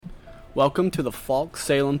Welcome to the Falk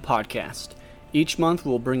Salem Podcast. Each month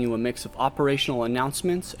we'll bring you a mix of operational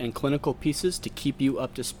announcements and clinical pieces to keep you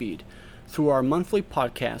up to speed. Through our monthly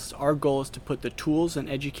podcasts, our goal is to put the tools and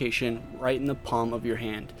education right in the palm of your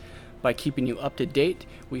hand. By keeping you up to date,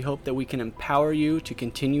 we hope that we can empower you to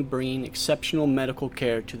continue bringing exceptional medical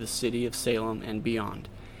care to the city of Salem and beyond.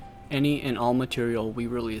 Any and all material we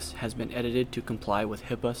release has been edited to comply with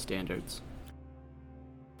HIPAA standards.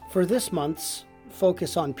 For this month's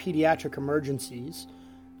focus on pediatric emergencies,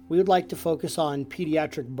 we would like to focus on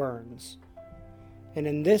pediatric burns. And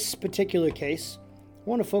in this particular case, I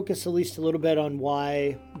want to focus at least a little bit on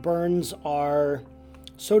why burns are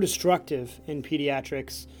so destructive in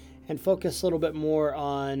pediatrics and focus a little bit more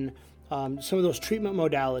on some of those treatment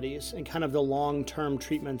modalities and kind of the long-term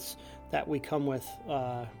treatments that we come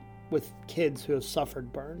with kids who have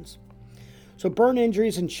suffered burns. So burn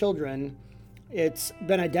injuries in children, it's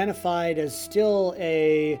been identified as still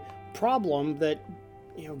a problem that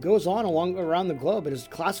goes on around the globe. It is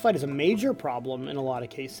classified as a major problem in a lot of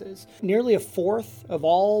cases. Nearly a fourth of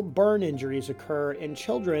all burn injuries occur in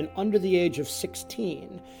children under the age of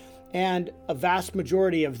 16. And a vast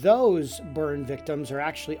majority of those burn victims are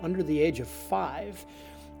actually under the age of 5.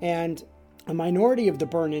 And a minority of the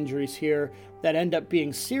burn injuries here that end up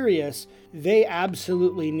being serious, they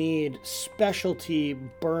absolutely need specialty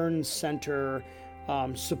burn center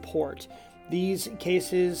support. These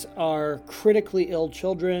cases are critically ill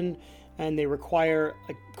children, and they require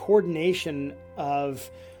a coordination of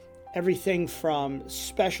everything from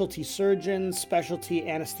specialty surgeons, specialty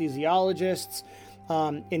anesthesiologists,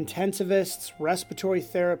 intensivists, respiratory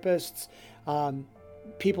therapists,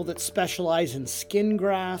 people that specialize in skin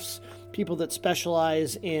grafts, people that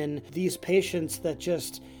specialize in these patients that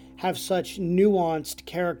just have such nuanced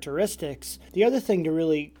characteristics. The other thing to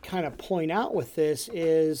really kind of point out with this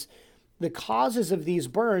is the causes of these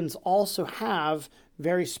burns also have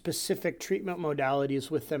very specific treatment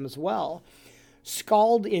modalities with them as well.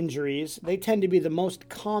 Scald injuries, they tend to be the most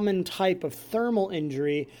common type of thermal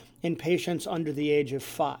injury in patients under the age of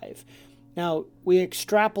 5. Now, we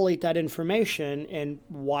extrapolate that information, and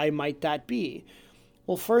why might that be?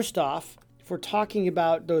 Well, first off, if we're talking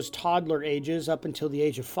about those toddler ages up until the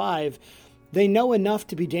age of 5, they know enough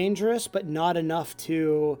to be dangerous, but not enough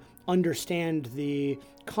to understand the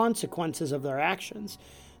consequences of their actions.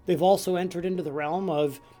 They've also entered into the realm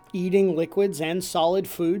of eating liquids and solid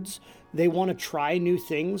foods. They want to try new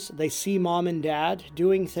things. They see mom and dad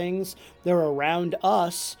doing things. They're around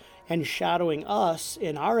us and shadowing us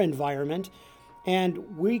in our environment.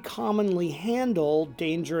 And we commonly handle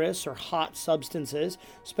dangerous or hot substances,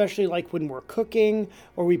 especially like when we're cooking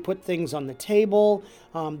or we put things on the table.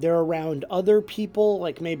 They're around other people,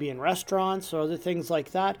 like maybe in restaurants or other things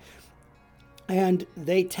like that. And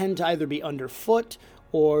they tend to either be underfoot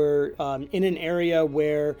or in an area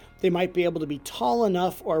where they might be able to be tall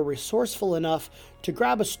enough or resourceful enough to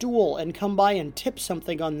grab a stool and come by and tip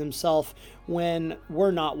something on themselves when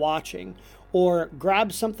we're not watching, or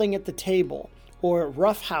grab something at the table, or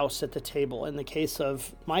roughhouse at the table in the case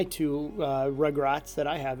of my two rugrats that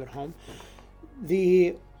I have at home.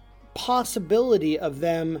 The possibility of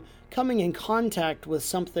them coming in contact with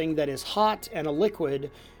something that is hot and a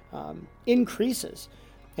liquid increases.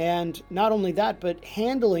 And not only that, but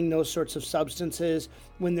handling those sorts of substances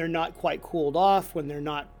when they're not quite cooled off, when they're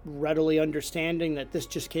not readily understanding that this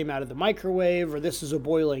just came out of the microwave, or this is a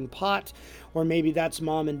boiling pot, or maybe that's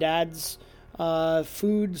mom and dad's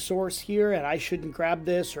food source here and I shouldn't grab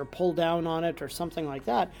this or pull down on it or something like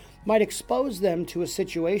that, might expose them to a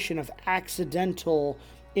situation of accidental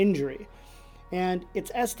injury. And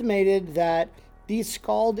it's estimated that these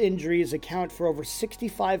scald injuries account for over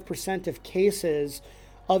 65% of cases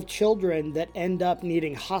of children that end up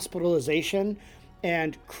needing hospitalization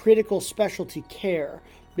and critical specialty care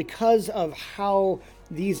because of how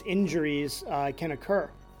these injuries can occur.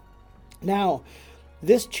 Now,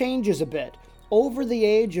 this changes a bit. Over the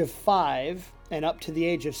age of 5 and up to the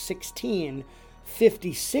age of 16,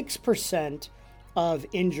 56% of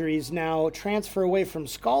injuries now transfer away from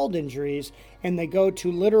scald injuries and they go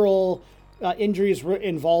to literal injuries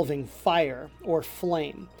involving fire or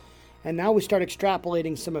flame. And now we start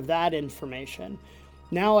extrapolating some of that information.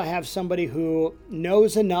 Now I have somebody who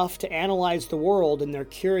knows enough to analyze the world and they're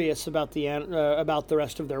curious about the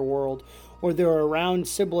rest of their world, or they're around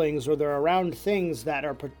siblings, or they're around things that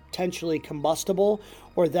are potentially combustible,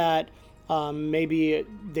 or that maybe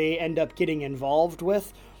they end up getting involved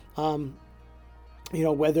with.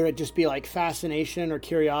 Whether it just be like fascination or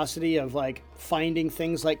curiosity of like finding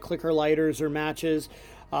things like clicker lighters or matches,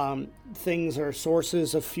 things or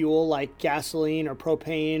sources of fuel like gasoline or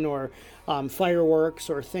propane or fireworks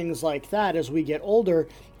or things like that. As we get older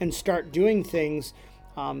and start doing things,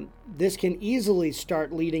 this can easily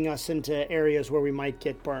start leading us into areas where we might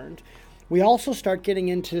get burned. We also start getting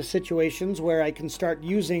into situations where I can start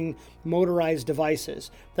using motorized devices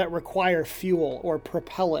that require fuel or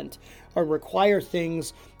propellant or require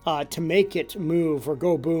things to make it move or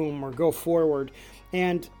go boom or go forward.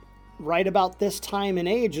 And right about this time and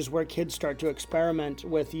age is where kids start to experiment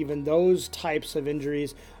with even those types of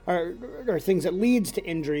injuries or things that leads to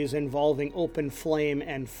injuries involving open flame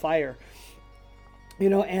and fire.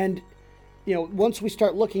 And once we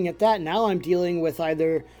start looking at that, now I'm dealing with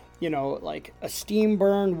either like a steam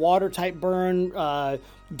burn, water type burn,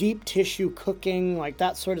 deep tissue cooking, like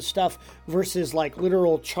that sort of stuff, versus like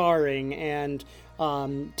literal charring and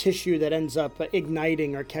tissue that ends up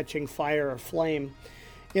igniting or catching fire or flame.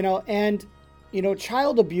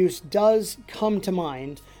 Child abuse does come to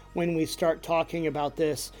mind when we start talking about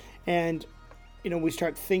this, and we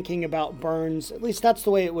start thinking about burns. At least that's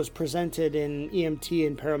the way it was presented in EMT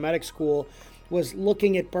and paramedic school, was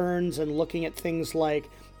looking at burns and looking at things like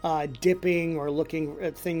dipping, or looking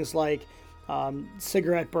at things like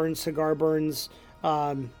cigarette burns, cigar burns,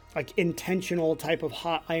 like intentional type of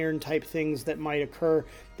hot iron type things that might occur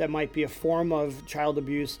that might be a form of child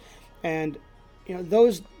abuse. And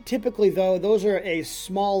those typically, though, those are a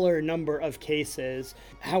smaller number of cases.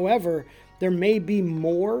 However, there may be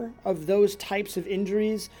more of those types of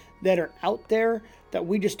injuries that are out there that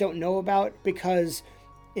we just don't know about, because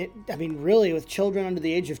really with children under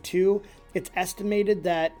the age of 2, it's estimated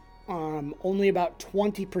that only about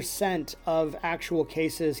 20% of actual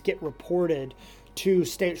cases get reported to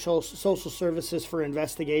state social services for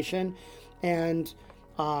investigation, and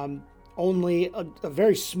only a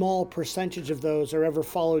very small percentage of those are ever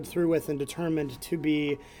followed through with and determined to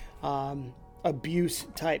be abuse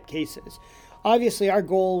type cases. Obviously, our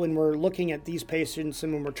goal when we're looking at these patients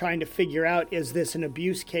and when we're trying to figure out, is this an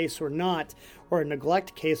abuse case or not, or a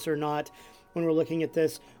neglect case or not, when we're looking at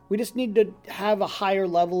this, we just need to have a higher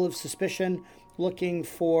level of suspicion, looking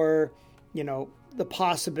for, the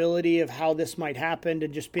possibility of how this might happen,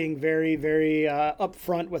 and just being very, very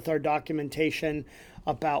upfront with our documentation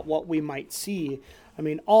about what we might see.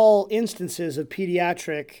 All instances of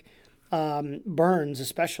pediatric burns,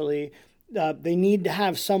 especially, they need to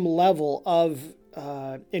have some level of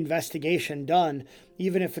investigation done,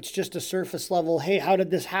 even if it's just a surface level, hey, how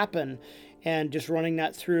did this happen? And just running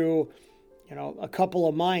that through, a couple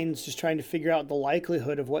of minds, just trying to figure out the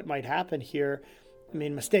likelihood of what might happen here.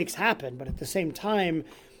 Mistakes happen, but at the same time,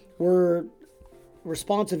 we're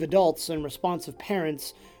responsive adults and responsive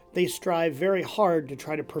parents. They strive very hard to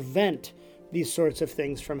try to prevent these sorts of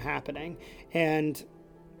things from happening. And,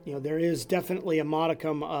 there is definitely a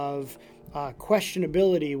modicum of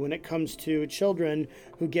questionability when it comes to children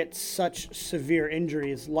who get such severe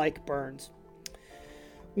injuries like burns.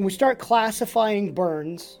 When we start classifying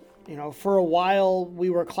burns, for a while we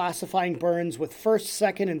were classifying burns with first,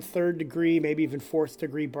 second, and third degree, maybe even fourth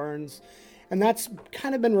degree burns. And that's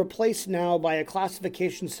kind of been replaced now by a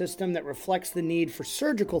classification system that reflects the need for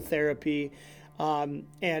surgical therapy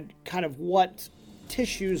and kind of what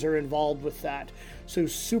tissues are involved with that. So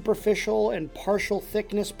superficial and partial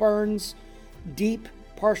thickness burns, deep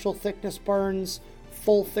partial thickness burns,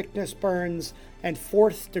 full thickness burns, and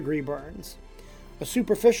fourth degree burns. A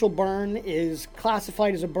superficial burn is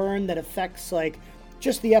classified as a burn that affects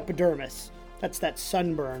just the epidermis. That's that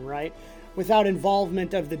sunburn, right? Without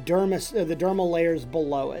involvement of the dermal layers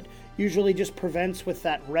below it. Usually just prevents with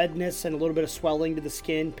that redness and a little bit of swelling to the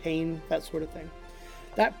skin, pain, that sort of thing.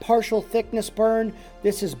 That partial thickness burn,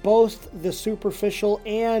 this is both the superficial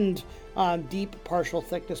and deep partial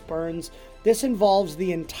thickness burns. This involves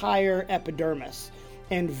the entire epidermis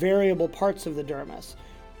and variable parts of the dermis.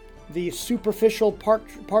 The superficial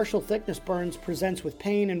partial thickness burns presents with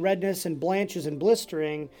pain and redness and blanches and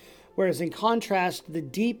blistering, whereas in contrast, the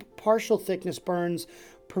deep partial thickness burns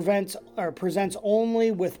presents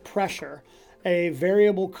only with pressure, a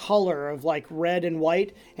variable color of red and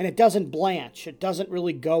white, and it doesn't blanch. It doesn't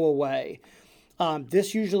really go away.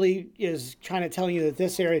 This usually is kind of telling you that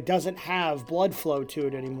this area doesn't have blood flow to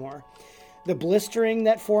it anymore. The blistering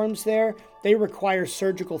that forms there, they require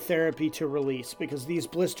surgical therapy to release, because these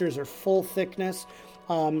blisters are full thickness,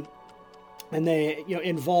 and they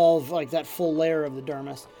involve that full layer of the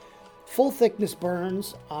dermis. Full thickness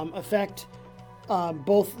burns affect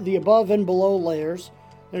both the above and below layers.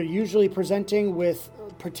 They're usually presenting with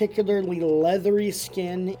particularly leathery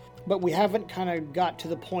skin, but we haven't kind of got to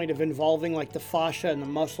the point of involving the fascia and the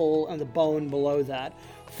muscle and the bone below that.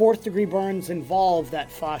 Fourth degree burns involve that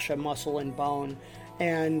fascia, muscle, and bone,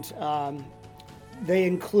 and they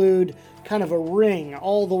include kind of a ring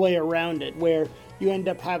all the way around it, where you end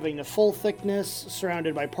up having the full thickness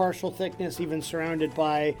surrounded by partial thickness, even surrounded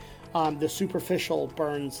by the superficial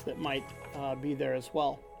burns that might be there as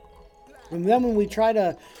well. And then when we try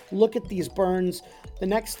to look at these burns, the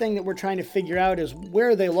next thing that we're trying to figure out is where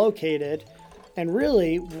are they located, and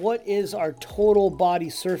really what is our total body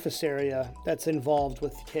surface area that's involved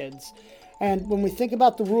with kids. And when we think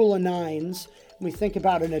about the rule of nines, we think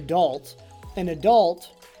about an adult,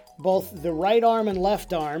 both the right arm and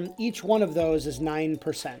left arm, each one of those is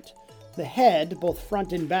 9%. The head, both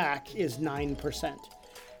front and back, is 9%.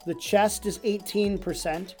 The chest is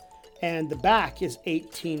 18%, and the back is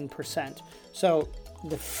 18%. So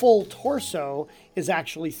the full torso is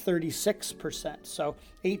actually 36%. So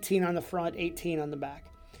 18 on the front, 18 on the back.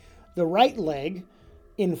 The right leg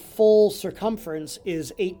in full circumference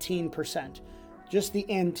is 18%. Just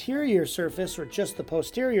the anterior surface or just the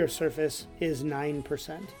posterior surface is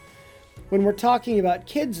 9%. When we're talking about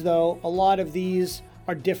kids, though, a lot of these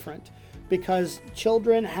are different because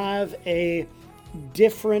children have a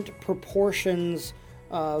different proportions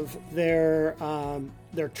of their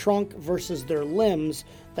trunk versus their limbs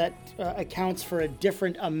that accounts for a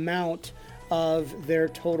different amount of their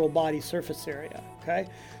total body surface area. Okay,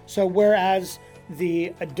 so whereas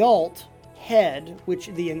the adult head, which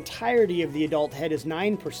the entirety of the adult head is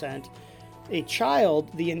 9%, a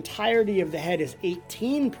child, the entirety of the head is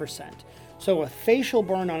 18%. So a facial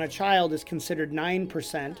burn on a child is considered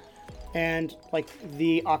 9%, and like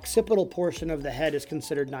the occipital portion of the head is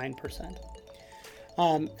considered 9%.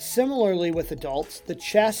 Similarly with adults, the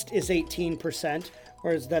chest is 18%,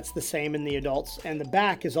 whereas that's the same in the adults, and the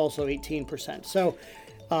back is also 18%. So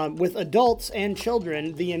with adults and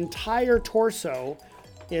children, the entire torso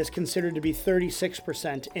is considered to be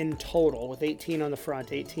 36% in total, with 18 on the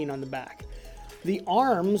front, 18 on the back. The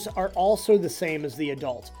arms are also the same as the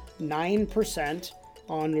adult, 9%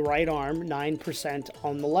 on the right arm, 9%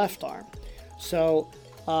 on the left arm. So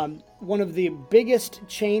one of the biggest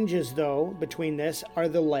changes, though, between this are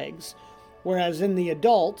the legs. Whereas in the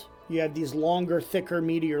adult, you have these longer, thicker,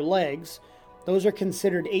 meatier legs. Those are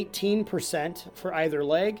considered 18% for either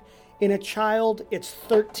leg. In a child, it's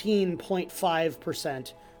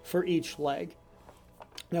 13.5% for each leg.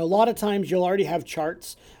 Now, a lot of times you'll already have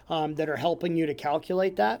charts that are helping you to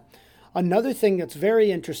calculate that. Another thing that's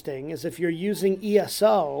very interesting is if you're using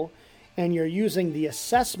ESO and you're using the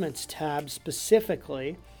Assessments tab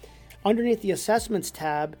specifically, underneath the Assessments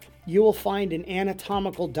tab, you will find an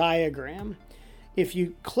anatomical diagram. If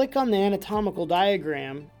you click on the anatomical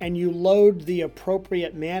diagram and you load the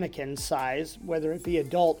appropriate mannequin size, whether it be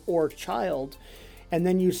adult or child, and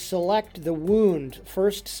then you select the wound,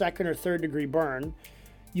 first, second, or third degree burn,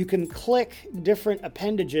 you can click different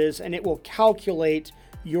appendages and it will calculate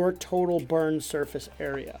your total burn surface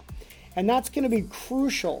area. And that's going to be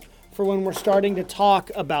crucial for when we're starting to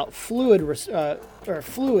talk about fluids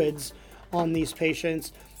on these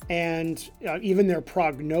patients and even their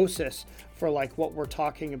prognosis for like what we're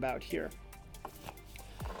talking about here.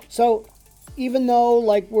 So even though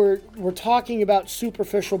like we're talking about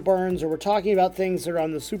superficial burns, or we're talking about things that are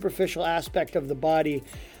on the superficial aspect of the body,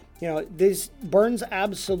 you know, these burns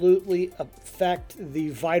absolutely affect the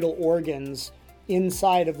vital organs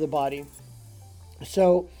inside of the body.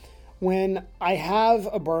 So when I have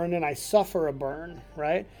a burn and I suffer a burn,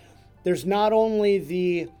 right, there's not only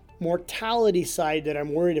the mortality side that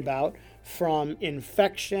I'm worried about from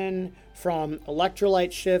infection, from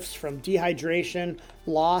electrolyte shifts, from dehydration,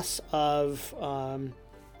 loss of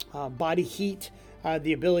body heat,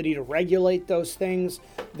 the ability to regulate those things.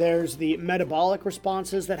 There's the metabolic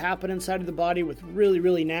responses that happen inside of the body with really,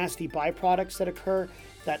 really nasty byproducts that occur,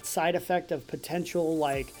 that side effect of potential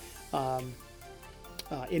like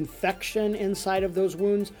infection inside of those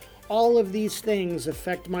wounds. All of these things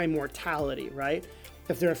affect my mortality, right?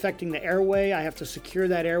 If they're affecting the airway, I have to secure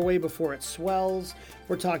that airway before it swells.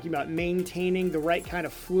 We're talking about maintaining the right kind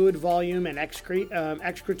of fluid volume and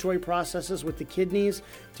excretory processes with the kidneys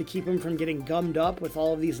to keep them from getting gummed up with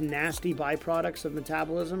all of these nasty byproducts of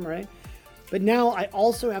metabolism, right? But now I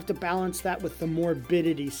also have to balance that with the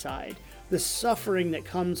morbidity side, the suffering that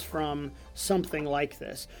comes from something like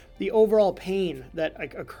this, the overall pain that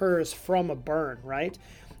occurs from a burn, right?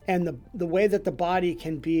 And the way that the body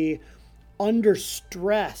can be under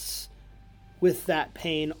stress with that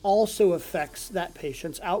pain also affects that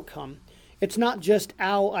patient's outcome. It's not just,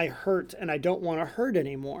 ow, I hurt and I don't want to hurt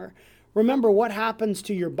anymore. Remember what happens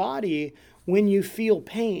to your body when you feel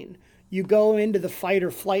pain. You go into the fight or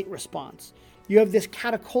flight response. You have this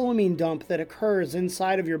catecholamine dump that occurs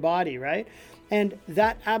inside of your body, right? And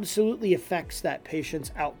that absolutely affects that patient's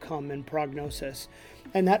outcome and prognosis.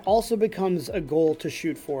 And that also becomes a goal to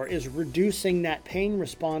shoot for, is reducing that pain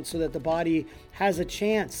response so that the body has a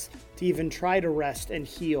chance to even try to rest and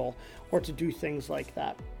heal or to do things like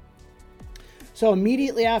that. So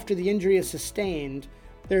immediately after the injury is sustained,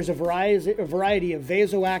 there's a variety of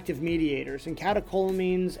vasoactive mediators and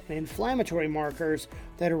catecholamines and inflammatory markers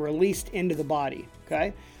that are released into the body,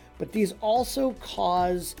 okay? But these also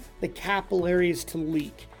cause the capillaries to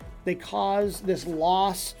leak. They cause this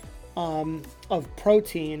loss of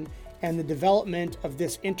protein and the development of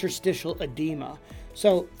this interstitial edema.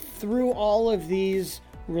 So through all of these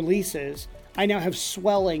releases, I now have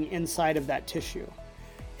swelling inside of that tissue.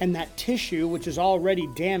 And that tissue, which is already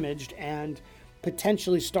damaged and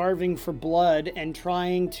potentially starving for blood and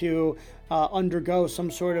trying to undergo some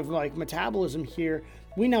sort of like metabolism here,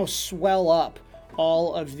 we now swell up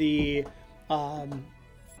all of the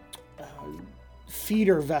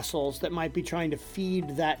feeder vessels that might be trying to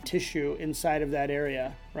feed that tissue inside of that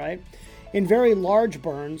area, right? In very large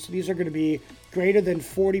burns, these are going to be greater than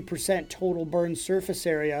 40% total burn surface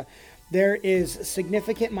area. There is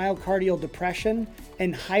significant myocardial depression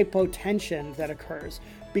and hypotension that occurs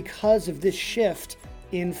because of this shift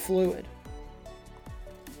in fluid.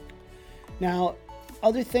 Now,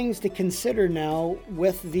 other things to consider now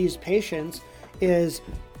with these patients is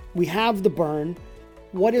we have the burn.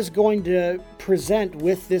 What is going to present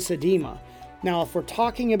with this edema? Now, if we're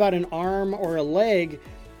talking about an arm or a leg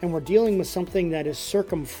and we're dealing with something that is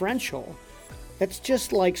circumferential, that's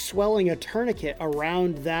just like swelling a tourniquet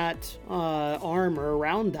around that arm or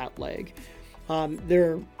around that leg.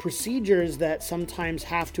 There are procedures that sometimes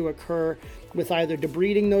have to occur with either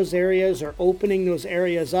debriding those areas or opening those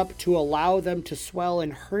areas up to allow them to swell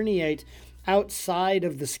and herniate outside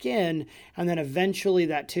of the skin, and then eventually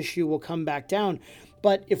that tissue will come back down.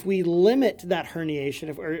 But if we limit that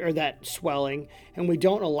herniation or that swelling and we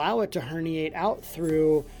don't allow it to herniate out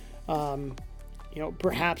through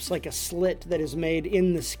perhaps like a slit that is made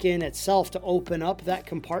in the skin itself to open up that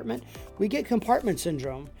compartment, we get compartment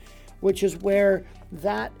syndrome, which is where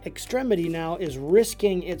that extremity now is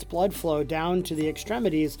risking its blood flow down to the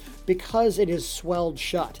extremities because it is swelled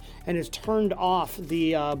shut and has turned off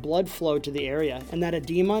the blood flow to the area. And that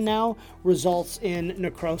edema now results in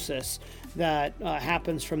necrosis that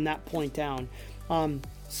happens from that point down.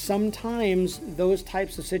 Sometimes those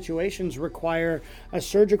types of situations require a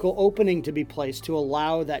surgical opening to be placed to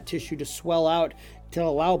allow that tissue to swell out, to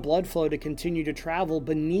allow blood flow to continue to travel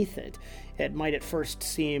beneath it. It might at first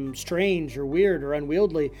seem strange or weird or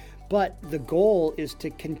unwieldy, but the goal is to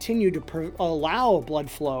continue to allow blood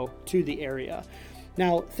flow to the area.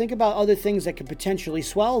 Now, think about other things that could potentially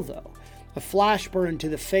swell, though. A flash burn to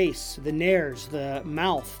the face, the nares, the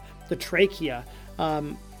mouth, the trachea,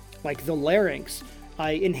 like the larynx.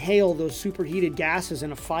 I inhale those superheated gases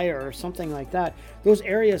in a fire or something like that. Those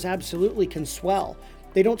areas absolutely can swell.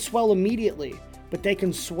 They don't swell immediately, but they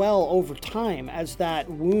can swell over time as that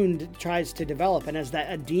wound tries to develop and as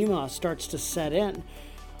that edema starts to set in.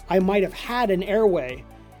 I might have had an airway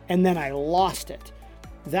and then I lost it.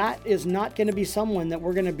 That is not going to be someone that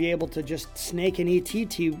we're going to be able to just snake an ET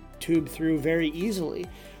tube through very easily.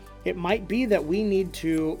 It might be that we need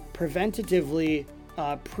to preventatively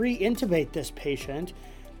pre-intubate this patient,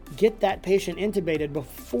 get that patient intubated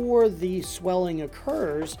before the swelling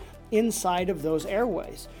occurs inside of those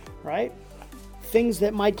airways, right? Things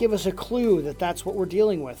that might give us a clue that that's what we're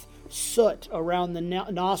dealing with. Soot around the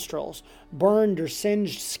nostrils, burned or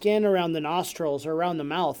singed skin around the nostrils or around the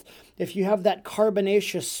mouth. If you have that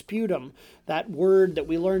carbonaceous sputum, that word that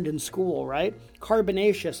we learned in school, right?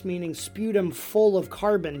 Carbonaceous meaning sputum full of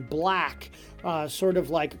carbon, black, sort of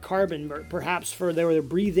like carbon, perhaps for they were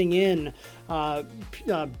breathing in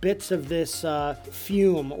bits of this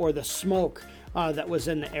fume or the smoke that was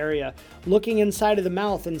in the area. Looking inside of the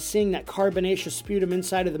mouth and seeing that carbonaceous sputum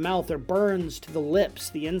inside of the mouth or burns to the lips,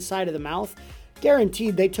 the inside of the mouth,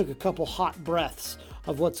 guaranteed they took a couple hot breaths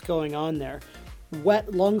of what's going on there.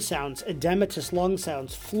 Wet lung sounds, edematous lung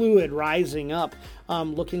sounds, fluid rising up,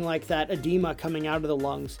 looking like that edema coming out of the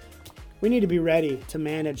lungs. We need to be ready to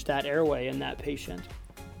manage that airway in that patient.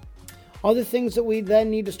 Other things that we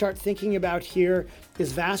then need to start thinking about here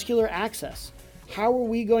is vascular access. How are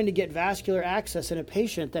we going to get vascular access in a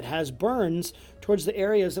patient that has burns towards the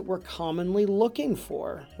areas that we're commonly looking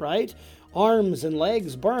for, right? Arms and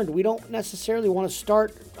legs burned. We don't necessarily want to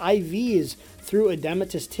start IVs through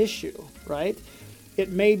edematous tissue, right?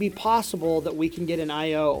 It may be possible that we can get an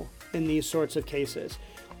IO in these sorts of cases.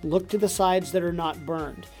 Look to the sides that are not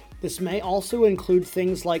burned. This may also include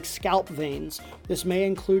things like scalp veins. This may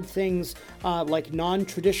include things like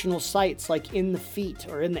non-traditional sites, like in the feet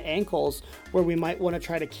or in the ankles, where we might want to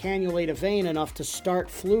try to cannulate a vein enough to start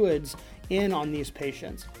fluids in on these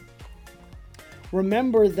patients.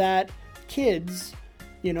 Remember that kids,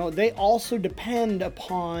 they also depend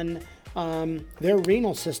upon their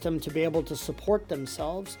renal system to be able to support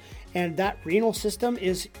themselves. And that renal system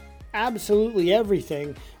is absolutely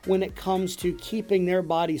everything when it comes to keeping their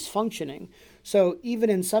bodies functioning. So even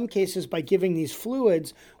in some cases, by giving these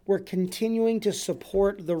fluids, we're continuing to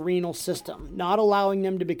support the renal system, not allowing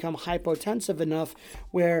them to become hypotensive enough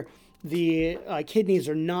where the kidneys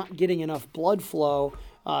are not getting enough blood flow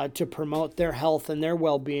to promote their health and their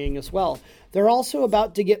well-being as well. They're also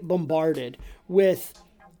about to get bombarded with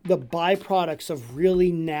the byproducts of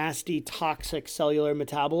really nasty, toxic cellular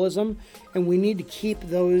metabolism, and we need to keep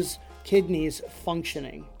those kidneys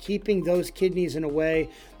functioning, keeping those kidneys in a way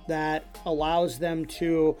that allows them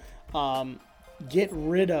to get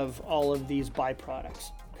rid of all of these byproducts,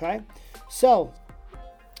 okay? So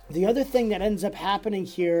the other thing that ends up happening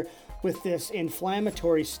here with this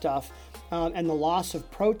inflammatory stuff and the loss of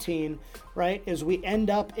protein, right, is we end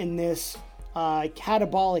up in this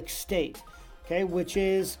catabolic state, okay, which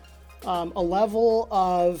is a level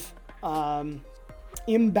of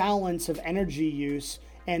imbalance of energy use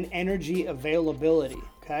and energy availability,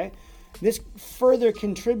 okay? This further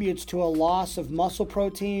contributes to a loss of muscle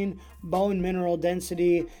protein, bone mineral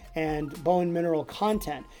density, and bone mineral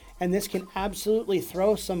content. And this can absolutely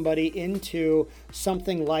throw somebody into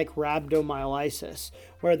something like rhabdomyolysis,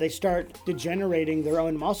 where they start degenerating their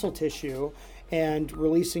own muscle tissue and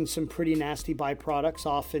releasing some pretty nasty byproducts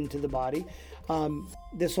off into the body.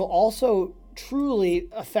 This will also truly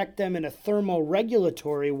affect them in a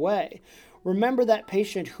thermoregulatory way. Remember that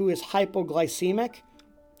patient who is hypoglycemic?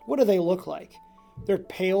 What do they look like? They're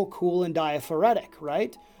pale, cool, and diaphoretic,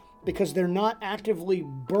 right? Because they're not actively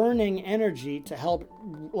burning energy to help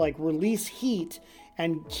release heat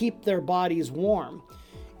and keep their bodies warm.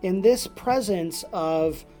 In this presence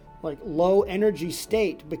of low energy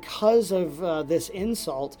state, because of this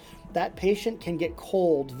insult, that patient can get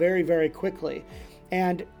cold very, very quickly.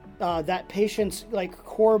 And that patient's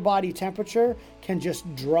core body temperature can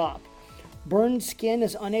just drop. Burned skin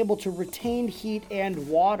is unable to retain heat and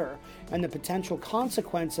water, and the potential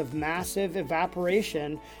consequence of massive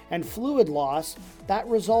evaporation and fluid loss that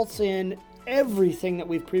results in everything that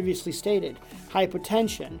we've previously stated: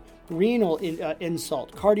 hypotension, renal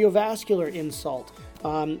insult, cardiovascular insult,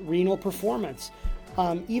 renal performance,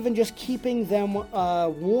 even just keeping them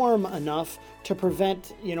warm enough to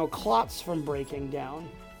prevent clots from breaking down.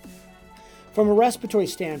 From a respiratory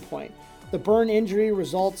standpoint, the burn injury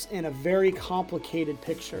results in a very complicated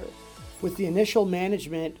picture, with the initial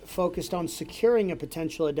management focused on securing a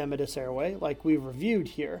potential edematous airway, like we reviewed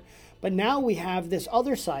here. But now we have this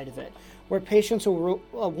other side of it, where patients will,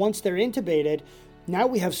 once they're intubated, now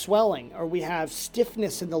we have swelling or we have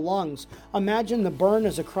stiffness in the lungs. Imagine the burn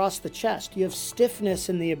is across the chest. You have stiffness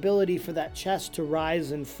in the ability for that chest to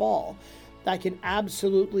rise and fall. That can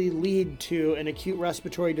absolutely lead to an acute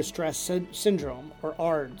respiratory distress syndrome, or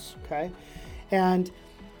ARDS, okay? And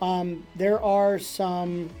there are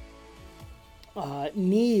some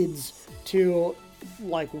needs to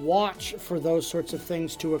watch for those sorts of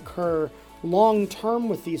things to occur long term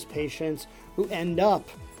with these patients who end up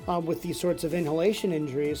with these sorts of inhalation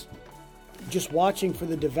injuries, just watching for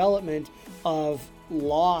the development of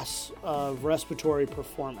loss of respiratory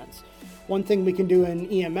performance. One thing we can do in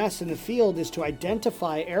EMS in the field is to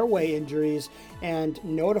identify airway injuries and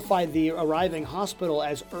notify the arriving hospital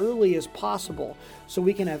as early as possible, so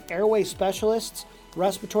we can have airway specialists,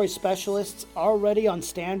 respiratory specialists already on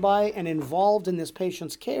standby and involved in this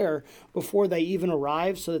patient's care before they even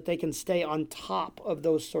arrive, so that they can stay on top of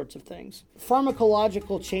those sorts of things.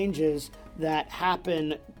 Pharmacological changes that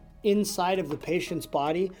happen inside of the patient's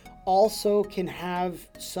body also can have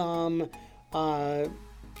some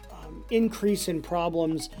increase in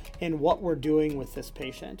problems in what we're doing with this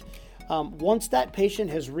patient. Once that patient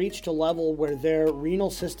has reached a level where their renal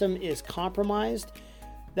system is compromised,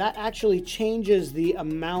 that actually changes the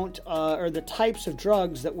amount or the types of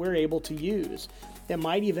drugs that we're able to use. It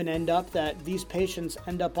might even end up that these patients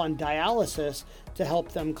end up on dialysis to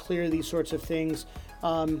help them clear these sorts of things,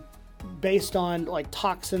 based on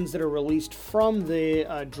toxins that are released from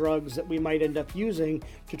the drugs that we might end up using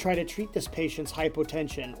to try to treat this patient's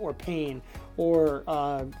hypotension or pain, or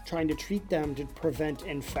trying to treat them to prevent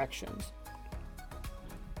infections.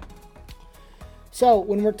 So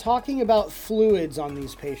when we're talking about fluids on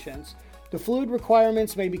these patients, The fluid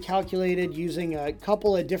requirements may be calculated using a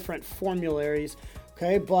couple of different formularies,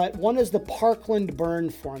 okay, but one is the Parkland-Burn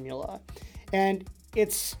formula, and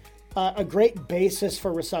it's a great basis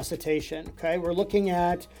for resuscitation, okay? We're looking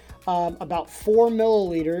at about 4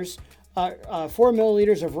 milliliters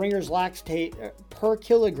of Ringer's lactate per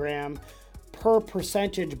kilogram per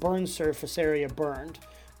percentage burn surface area burned,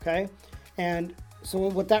 okay? And so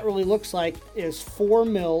what that really looks like is 4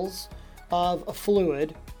 mils of a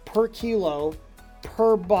fluid per kilo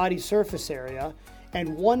per body surface area,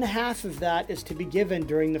 and 1/2 of that is to be given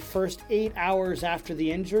during the first 8 hours after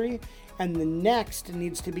the injury, and the next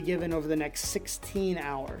needs to be given over the next 16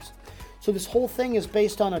 hours. So this whole thing is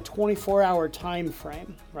based on a 24-hour time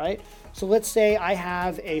frame, right? So let's say I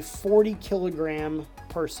have a 40 kilogram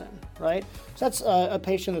person, right? So that's a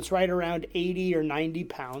patient that's right around 80 or 90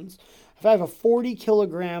 pounds. If I have a 40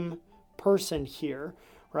 kilogram person here,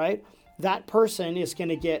 right, that person is going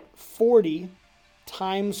to get 40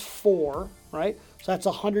 times 4, right? So that's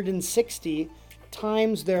 160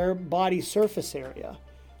 times their body surface area,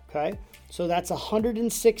 okay? So that's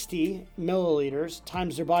 160 milliliters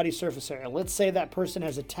times their body surface area. Let's say that person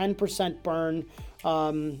has a 10% burn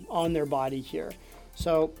on their body here.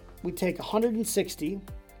 So we take 160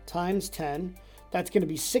 times 10. That's going to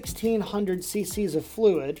be 1,600 cc's of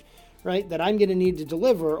fluid, right, that I'm going to need to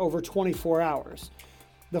deliver over 24 hours.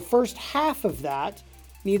 The first half of that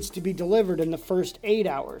needs to be delivered in the first 8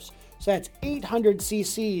 hours. So that's 800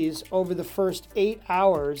 cc's over the first 8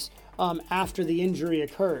 hours after the injury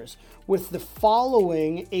occurs, with the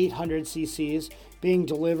following 800 cc's being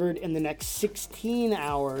delivered in the next 16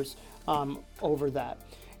 hours over that.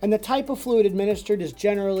 And the type of fluid administered is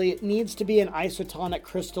generally, it needs to be an isotonic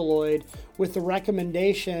crystalloid with the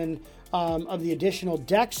recommendation of the additional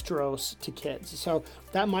dextrose to kids. So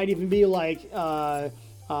that might even be like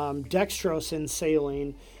dextrose in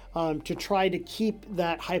saline to try to keep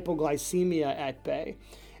that hypoglycemia at bay.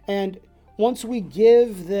 And once we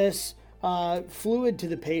give this fluid to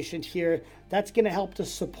the patient here, that's going to help to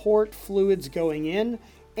support fluids going in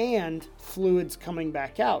and fluids coming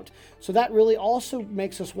back out. So that really also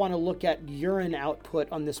makes us want to look at urine output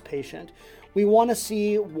on this patient. We want to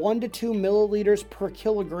see 1 to 2 milliliters per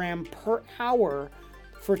kilogram per hour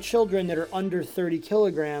for children that are under 30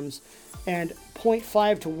 kilograms, and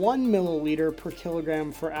 0.5 to 1 milliliter per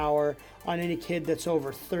kilogram per hour on any kid that's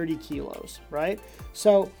over 30 kilos, right?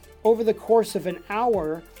 So over the course of an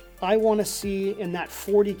hour, I want to see in that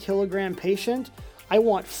 40 kilogram patient, I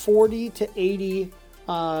want 40 to 80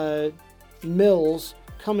 mils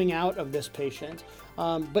coming out of this patient,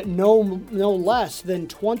 but no less than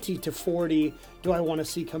 20 to 40 do I want to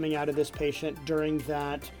see coming out of this patient during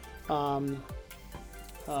that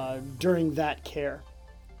care.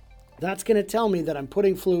 That's going to tell me that I'm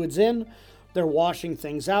putting fluids in, they're washing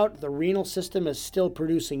things out, the renal system is still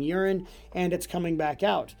producing urine, and it's coming back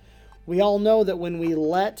out. We all know that when we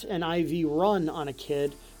let an IV run on a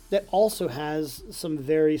kid, that also has some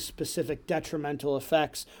very specific detrimental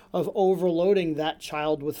effects of overloading that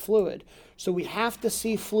child with fluid. So we have to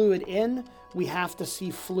see fluid in, we have to see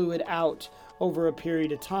fluid out over a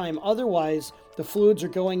period of time. Otherwise, the fluids are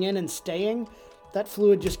going in and staying. That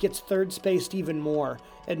fluid just gets third spaced even more.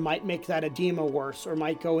 It might make that edema worse, or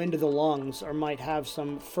might go into the lungs, or might have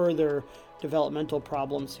some further developmental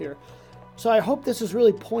problems here. So I hope this is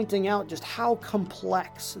really pointing out just how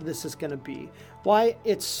complex this is going to be. Why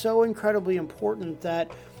it's so incredibly important that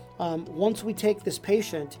once we take this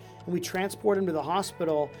patient and we transport him to the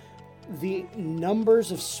hospital, the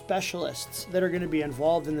numbers of specialists that are going to be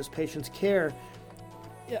involved in this patient's care,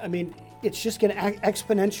 I mean, it's just going to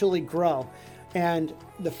exponentially grow. And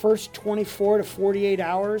the first 24 to 48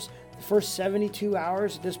 hours, the first 72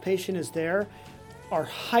 hours this patient is there, are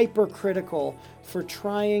hypercritical for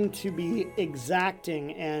trying to be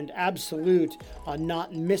exacting and absolute on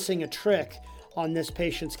not missing a trick on this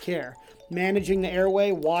patient's care. Managing the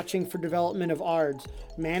airway, watching for development of ARDS,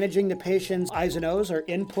 managing the patient's I's and O's, or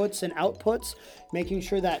inputs and outputs, making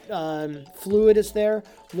sure that fluid is there,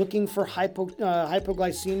 looking for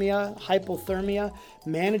hypoglycemia, hypothermia,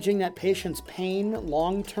 managing that patient's pain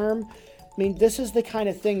long term. I mean, this is the kind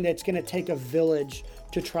of thing that's going to take a village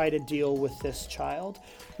to try to deal with this child.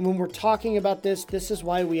 And when we're talking about this, this is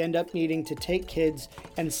why we end up needing to take kids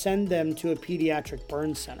and send them to a pediatric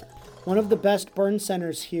burn center. One of the best burn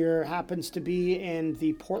centers here happens to be in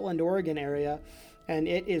the Portland, Oregon area, and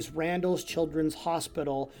it is Randall's Children's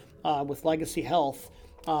Hospital with Legacy Health.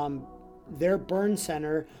 Their burn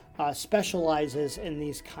center specializes in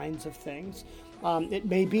these kinds of things. It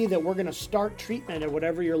may be that we're going to start treatment at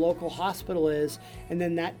whatever your local hospital is, and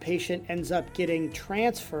then that patient ends up getting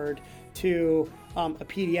transferred to a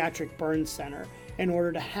pediatric burn center, in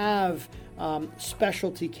order to have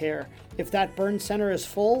specialty care. If that burn center is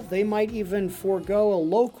full, they might even forego a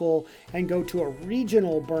local and go to a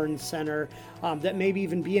regional burn center that maybe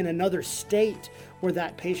even be in another state, where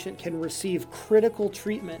that patient can receive critical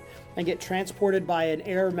treatment and get transported by an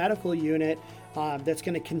air medical unit that's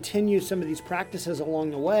going to continue some of these practices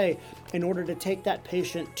along the way, in order to take that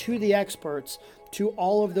patient to the experts, to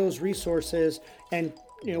all of those resources, and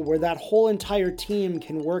where that whole entire team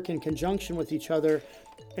can work in conjunction with each other,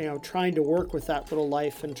 trying to work with that little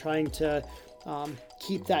life and trying to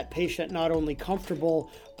keep that patient not only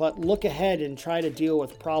comfortable, but look ahead and try to deal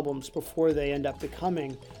with problems before they end up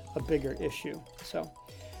becoming a bigger issue. So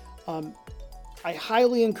I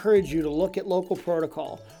highly encourage you to look at local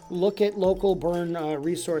protocol, look at local burn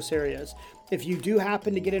resource areas. If you do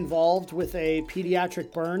happen to get involved with a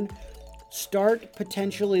pediatric burn, start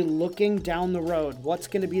potentially looking down the road. What's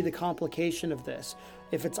going to be the complication of this?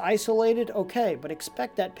 If it's isolated, okay, but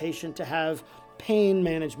expect that patient to have pain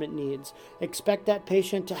management needs. Expect that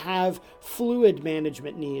patient to have fluid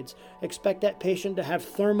management needs. Expect that patient to have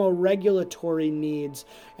thermoregulatory needs.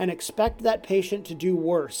 And expect that patient to do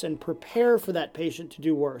worse, and prepare for that patient to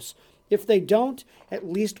do worse. If they don't, at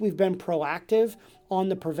least we've been proactive on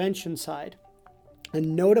the prevention side.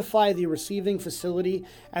 And notify the receiving facility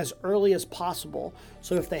as early as possible.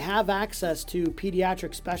 So if they have access to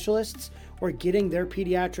pediatric specialists, or getting their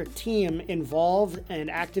pediatric team involved and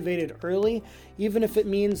activated early, even if it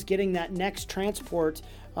means getting that next transport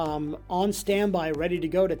on standby, ready to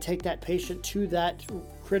go to take that patient to that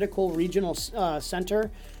critical regional center,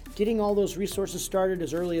 getting all those resources started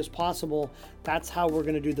as early as possible, that's how we're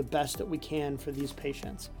going to do the best that we can for these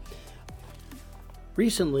patients.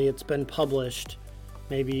 Recently, it's been published,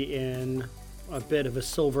 maybe in a bit of a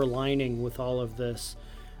silver lining with all of this,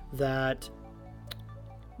 that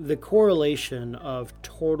the correlation of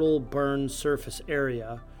total burn surface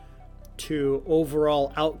area to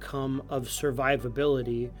overall outcome of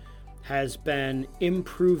survivability has been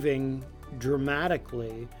improving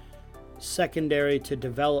dramatically secondary to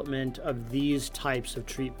development of these types of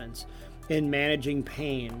treatments, in managing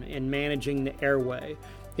pain, in managing the airway,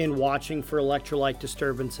 in watching for electrolyte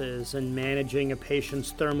disturbances, and managing a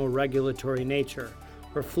patient's thermoregulatory nature,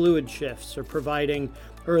 or fluid shifts, or providing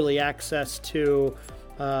early access to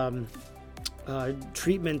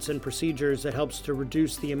treatments and procedures that helps to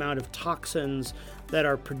reduce the amount of toxins that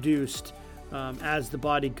are produced as the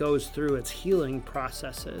body goes through its healing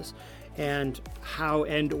processes, and how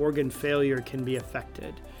end organ failure can be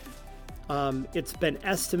affected. It's been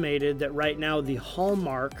estimated that right now the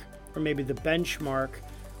hallmark, or maybe the benchmark,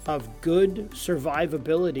 of good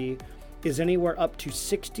survivability is anywhere up to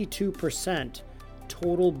 62%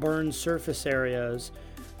 total burn surface areas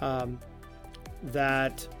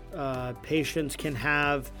that patients can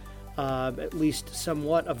have at least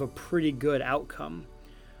somewhat of a pretty good outcome.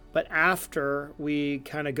 But after we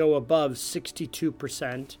kind of go above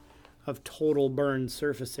 62% of total burn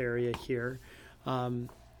surface area here,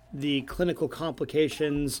 the clinical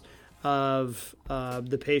complications of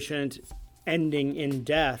the patient ending in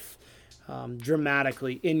death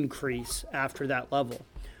dramatically increase after that level,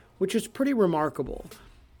 which is pretty remarkable.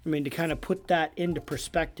 I mean, to kind of put that into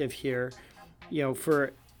perspective here,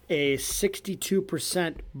 for a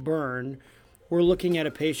 62% burn, we're looking at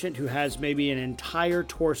a patient who has maybe an entire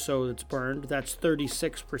torso that's burned. That's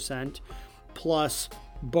 36%, plus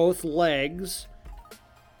both legs.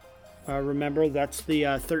 Remember, that's the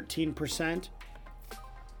 13%.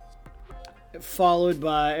 Followed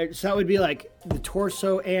by, so that would be like the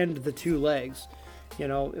torso and the two legs.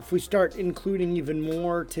 If we start including even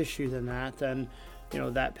more tissue than that, then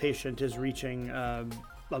that patient is reaching a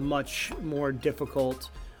much more difficult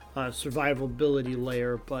survivability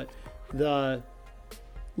layer. But the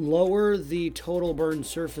lower the total burn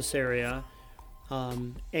surface area,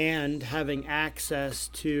 and having access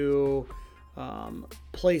to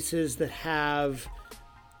places that have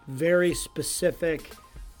very specific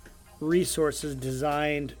resources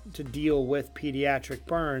designed to deal with pediatric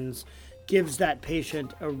burns, gives that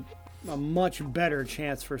patient a much better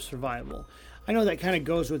chance for survival. I know that kind of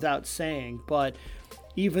goes without saying, but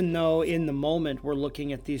even though in the moment we're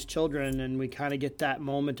looking at these children and we kind of get that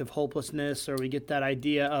moment of hopelessness, or we get that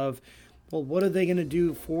idea of, well, what are they going to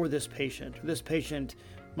do for this patient? This patient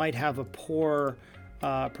might have a poor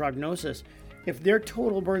prognosis. If their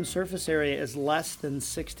total burn surface area is less than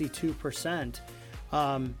 62%,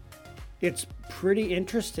 it's pretty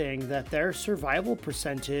interesting that their survival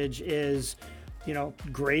percentage is,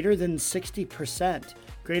 greater than 60%,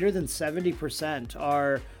 greater than 70%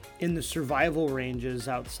 are in the survival ranges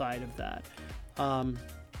outside of that.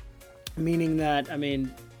 meaning that,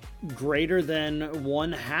 greater than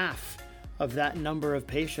 1/2 of that number of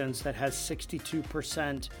patients that has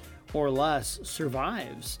 62% or less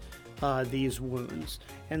survives these wounds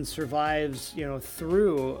and survives,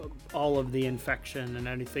 through all of the infection and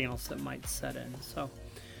anything else that might set in. So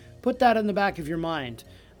put that in the back of your mind,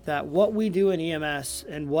 that what we do in EMS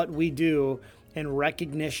and what we do in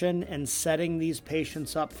recognition and setting these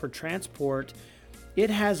patients up for transport, it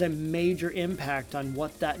has a major impact on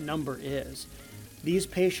what that number is. These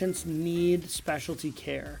patients need specialty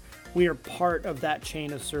care. We are part of that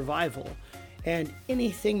chain of survival. And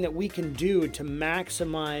anything that we can do to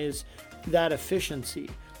maximize that efficiency,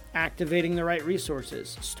 activating the right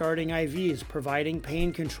resources, starting IVs, providing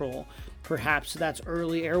pain control, perhaps that's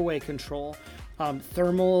early airway control,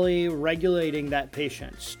 thermally regulating that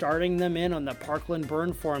patient, starting them in on the Parkland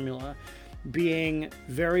burn formula, being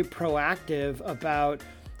very proactive about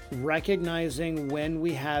recognizing when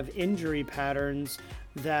we have injury patterns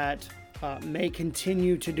that may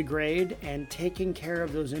continue to degrade and taking care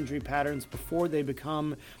of those injury patterns before they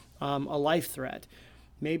become a life threat.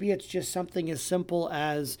 Maybe it's just something as simple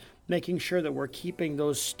as making sure that we're keeping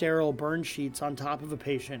those sterile burn sheets on top of a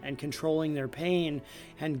patient and controlling their pain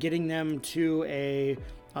and getting them to a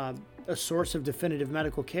source of definitive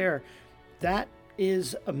medical care. That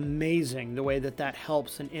is amazing, the way that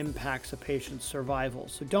helps and impacts a patient's survival.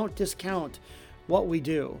 So don't discount what we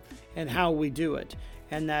do and how we do it.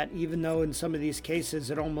 And that even though in some of these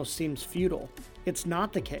cases it almost seems futile, it's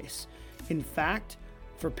not the case. In fact,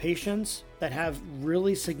 for patients that have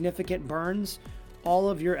really significant burns, all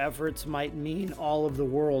of your efforts might mean all of the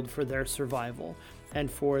world for their survival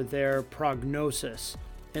and for their prognosis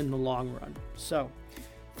in the long run. So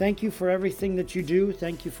thank you for everything that you do.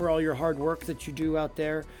 Thank you for all your hard work that you do out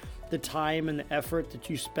there, the time and the effort that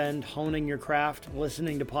you spend honing your craft,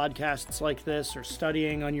 listening to podcasts like this or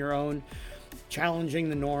studying on your own, challenging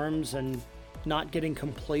the norms and not getting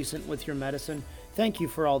complacent with your medicine. Thank you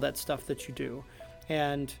for all that stuff that you do.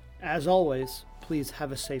 And as always, please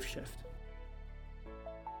have a safe shift.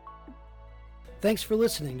 Thanks for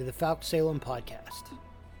listening to the Falk Salem podcast.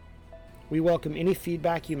 We welcome any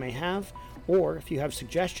feedback you may have, or if you have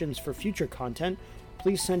suggestions for future content,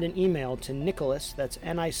 please send an email to Nicholas, that's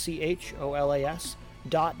NICHOLAS,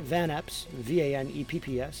 .vanepps,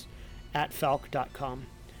 VANEPPS, @falk.com.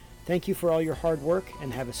 Thank you for all your hard work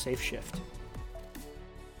and have a safe shift.